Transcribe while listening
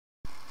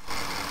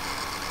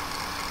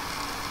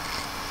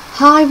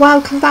Hi,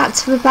 welcome back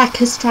to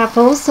Rebecca's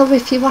Travels, or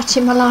if you're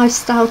watching my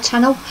lifestyle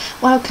channel,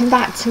 welcome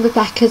back to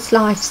Rebecca's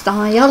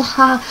Lifestyle.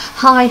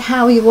 Hi,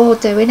 how are you all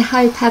doing?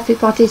 Hope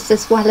everybody's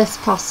as well as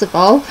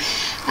possible.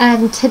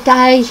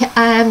 Today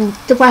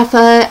the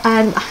weather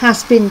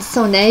has been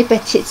sunny,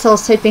 but it's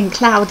also been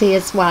cloudy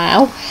as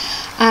well.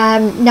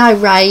 No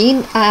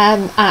rain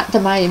at the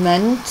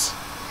moment,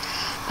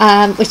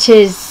 which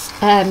is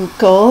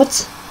good.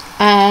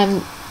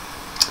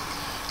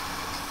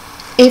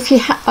 If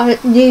you are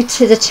new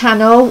to the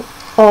channel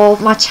or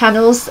my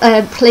channels,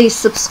 please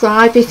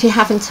subscribe if you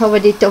haven't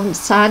already done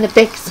so, and a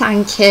big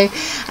thank you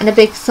and a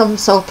big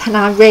thumbs up, and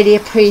I really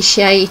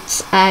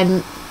appreciate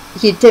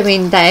you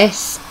doing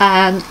this.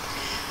 I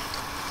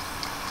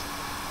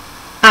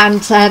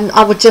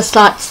would just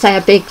like to say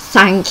a big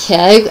thank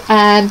you.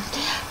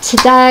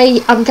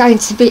 Today I'm going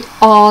to be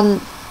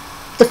on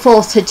the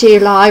 4th of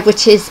July,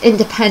 which is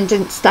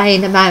Independence Day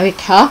in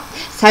America,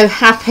 so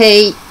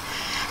happy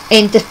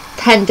Independence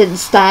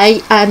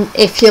Day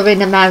if you're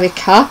in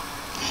America.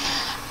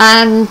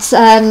 And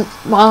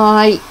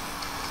my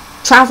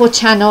travel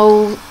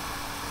channel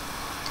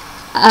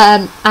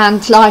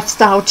and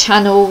lifestyle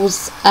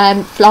channels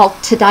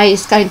vlog today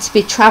is going to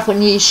be Travel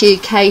News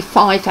UK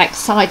 5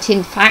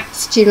 Exciting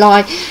Facts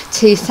July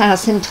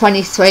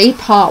 2023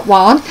 part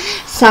 1.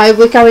 So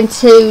we're going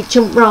to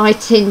jump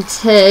right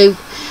into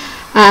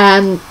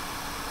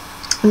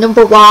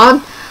number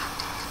 1,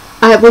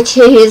 which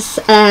is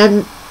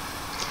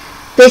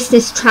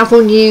business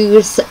travel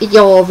news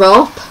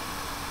Europe.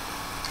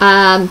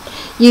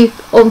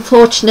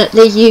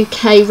 Unfortunately,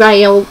 UK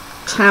rail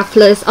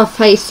travellers are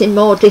facing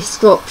more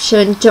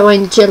disruption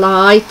during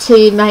July.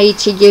 Two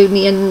major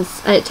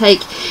unions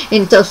take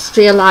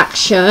industrial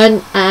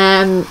action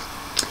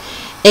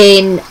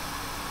in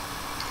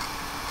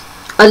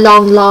a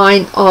long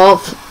line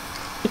of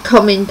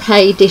coming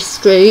pay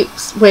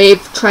disputes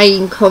with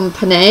train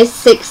companies.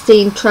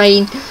 16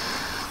 train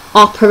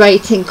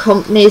operating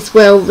companies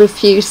will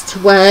refuse to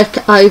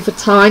work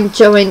overtime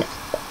during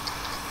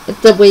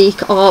the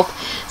week of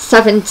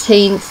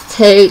 17th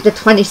to the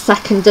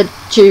 22nd of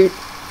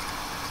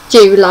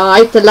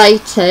July. The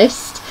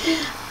latest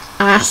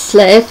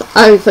ASLIV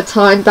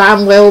overtime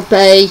ban will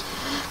be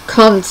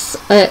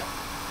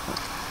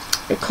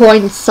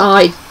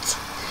coincide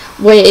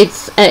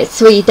with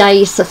 3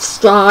 days of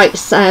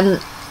strikes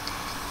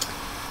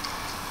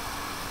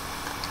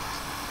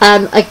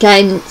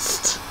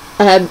against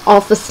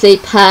obviously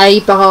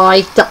pay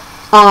by the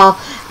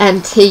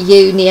RMT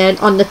union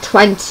on the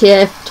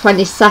 20th,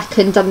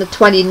 22nd and the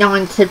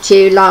 29th of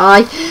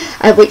July,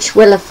 which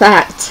will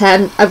affect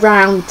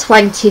around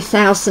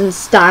 20,000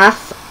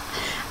 staff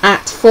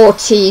at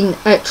 14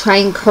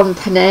 train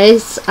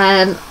companies.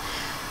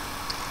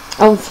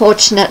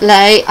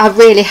 Unfortunately, I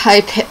really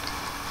hope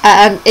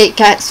it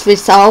gets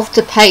resolved,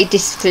 the pay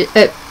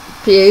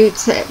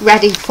dispute,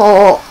 ready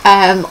for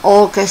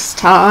August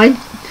time.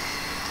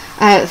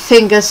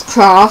 Fingers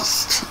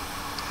crossed,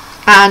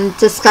 and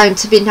there's going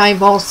to be no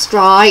more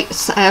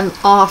strikes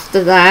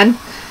after then.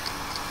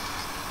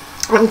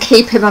 I'm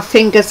keeping my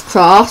fingers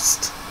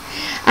crossed.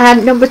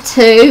 Number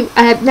 2,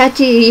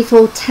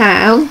 medieval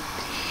town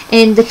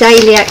in the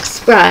Daily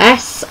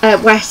Express,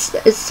 West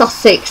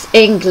Sussex,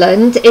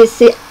 England, is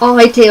the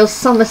ideal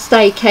summer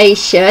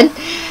staycation.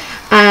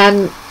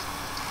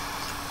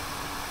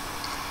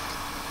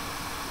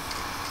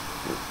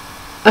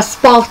 A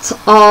spot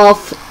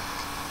of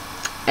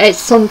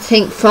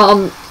something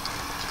from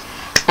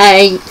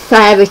a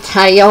fairy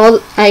tale,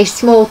 a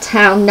small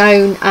town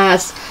known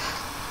as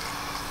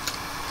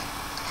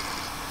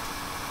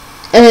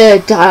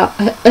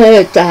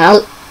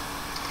Erdell,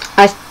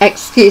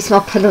 excuse my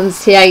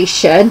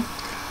pronunciation.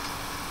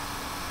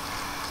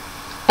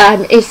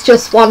 It's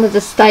just one of the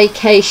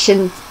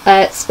staycation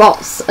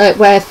spots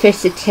worth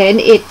visiting.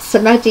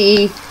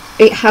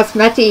 It has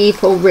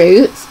medieval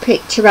roots,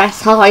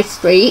 picturesque high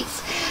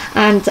streets,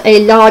 and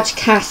a large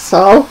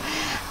castle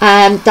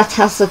that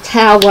has a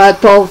tower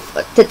above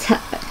the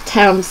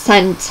town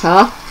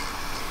centre.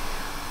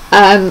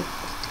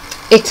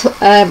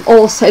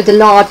 Also the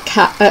large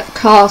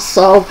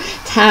castle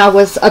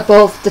towers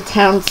above the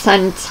town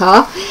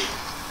centre.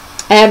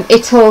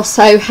 It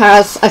also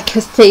has a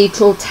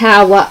cathedral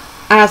tower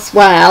as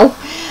well.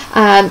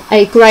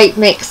 A great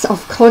mix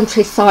of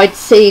countryside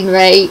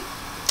scenery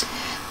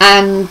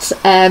and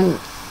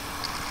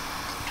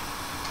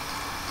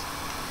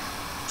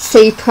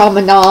sea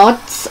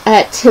promenades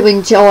to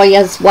enjoy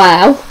as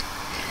well.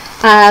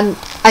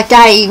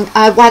 Again,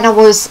 when I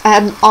was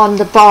on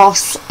the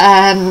bus,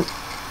 I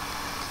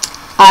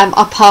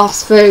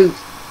passed through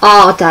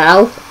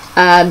Ardell,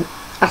 I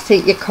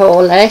think you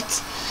call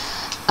it,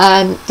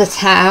 the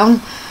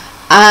town,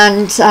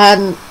 and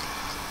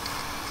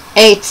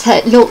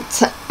it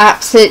looked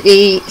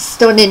absolutely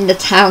stunning, the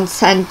town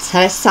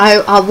centre.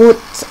 So I would,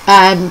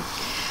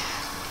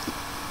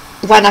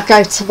 when I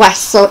go to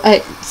West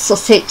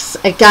Sussex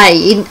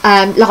again,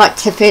 like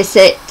to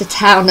visit the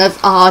town of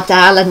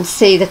Ardell and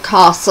see the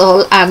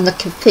castle and the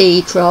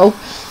cathedral.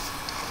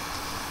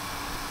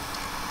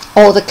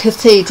 or the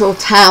cathedral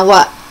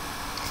tower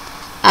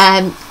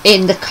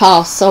in the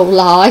castle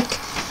like.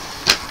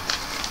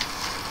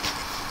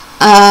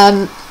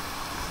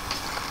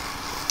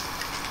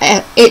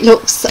 It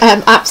looks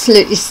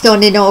absolutely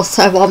stunning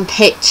also on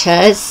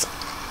pictures.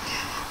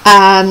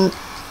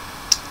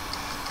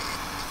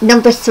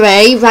 Number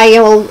 3,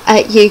 Rail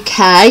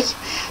UK.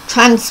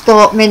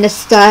 Transport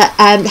Minister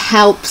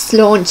helps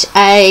launch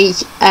a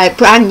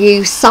brand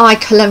new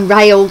cycle and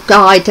rail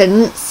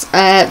guidance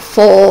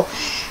for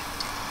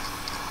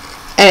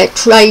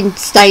train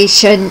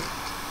station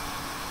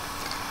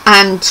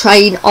and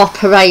train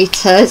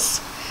operators,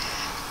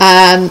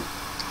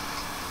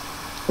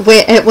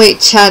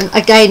 which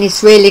again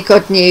is really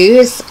good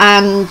news,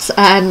 and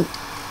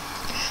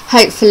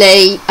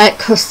hopefully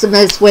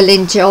customers will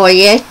enjoy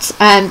it,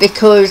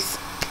 because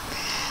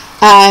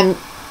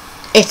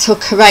it'll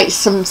create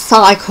some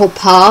cycle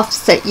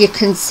paths that you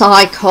can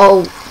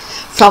cycle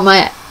from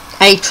a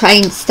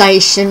train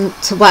station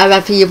to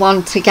wherever you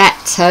want to get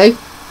to,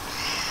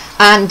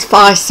 and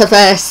vice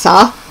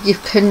versa. You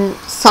can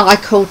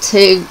cycle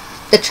to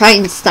the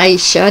train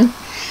station.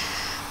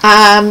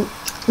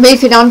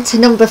 Moving on to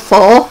number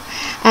 4,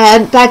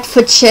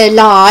 Bedfordshire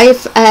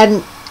Live.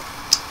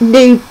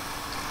 New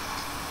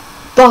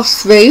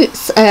bus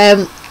routes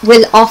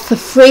will offer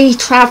free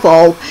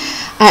travel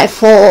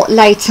for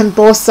Leighton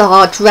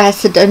Buzzard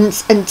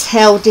residents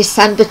until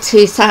December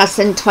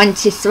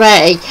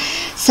 2023.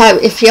 So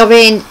if you're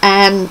in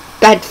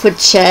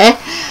Bedfordshire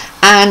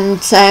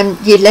and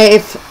you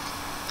live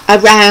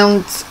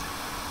around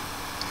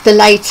the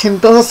Leighton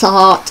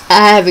Buzzard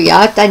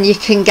area, then you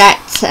can get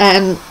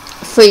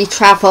free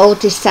travel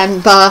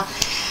December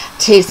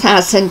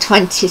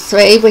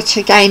 2023, which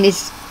again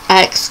is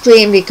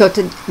extremely good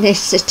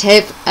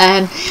initiative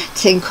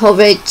to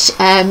encourage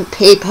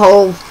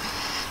people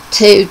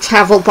to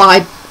travel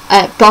by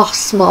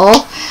bus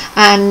more,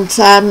 and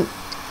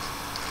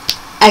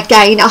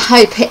again I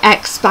hope it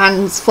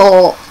expands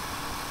for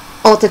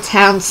other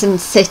towns and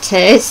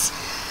cities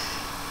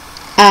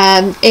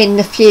in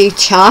the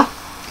future,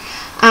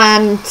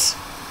 and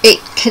it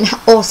can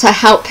also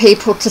help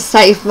people to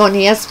save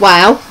money as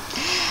well.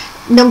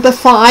 Number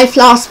 5,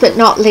 last but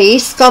not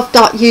least,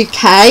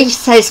 gov.uk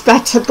says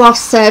better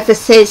bus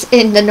services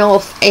in the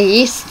North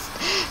East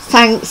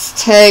thanks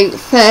to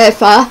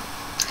further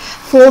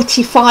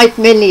 45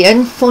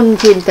 million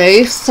funding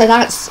boost, so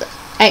that's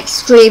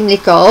extremely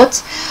good,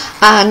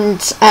 and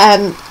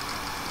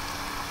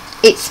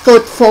it's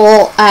good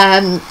for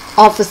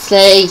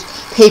obviously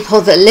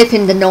people that live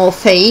in the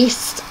North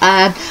East,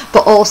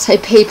 but also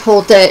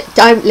people that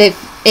don't live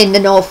in the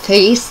North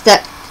East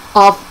that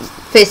are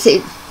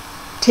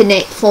visiting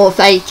it for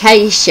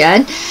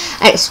vacation.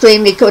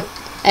 Extremely good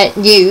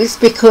news,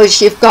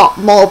 because you've got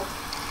more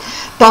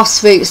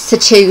bus routes to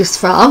choose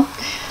from.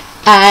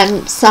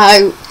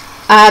 So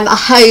I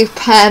hope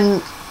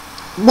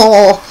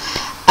more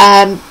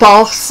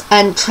bus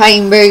and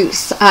train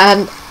routes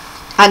and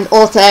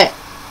other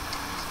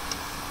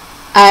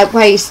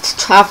ways to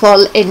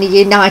travel in the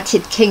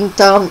United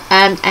Kingdom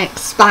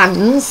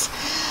expands,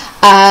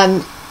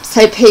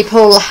 so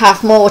people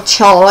have more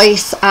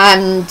choice,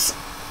 and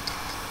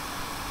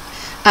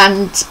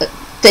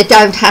they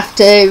don't have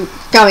to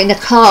go in a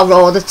car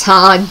all the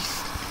time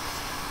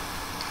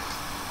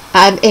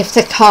if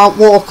they can't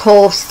walk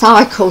or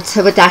cycle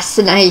to a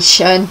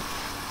destination.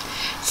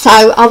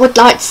 So I would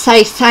like to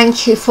say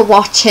thank you for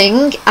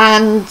watching,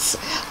 and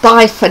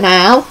bye for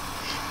now.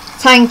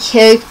 Thank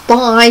you,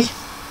 bye.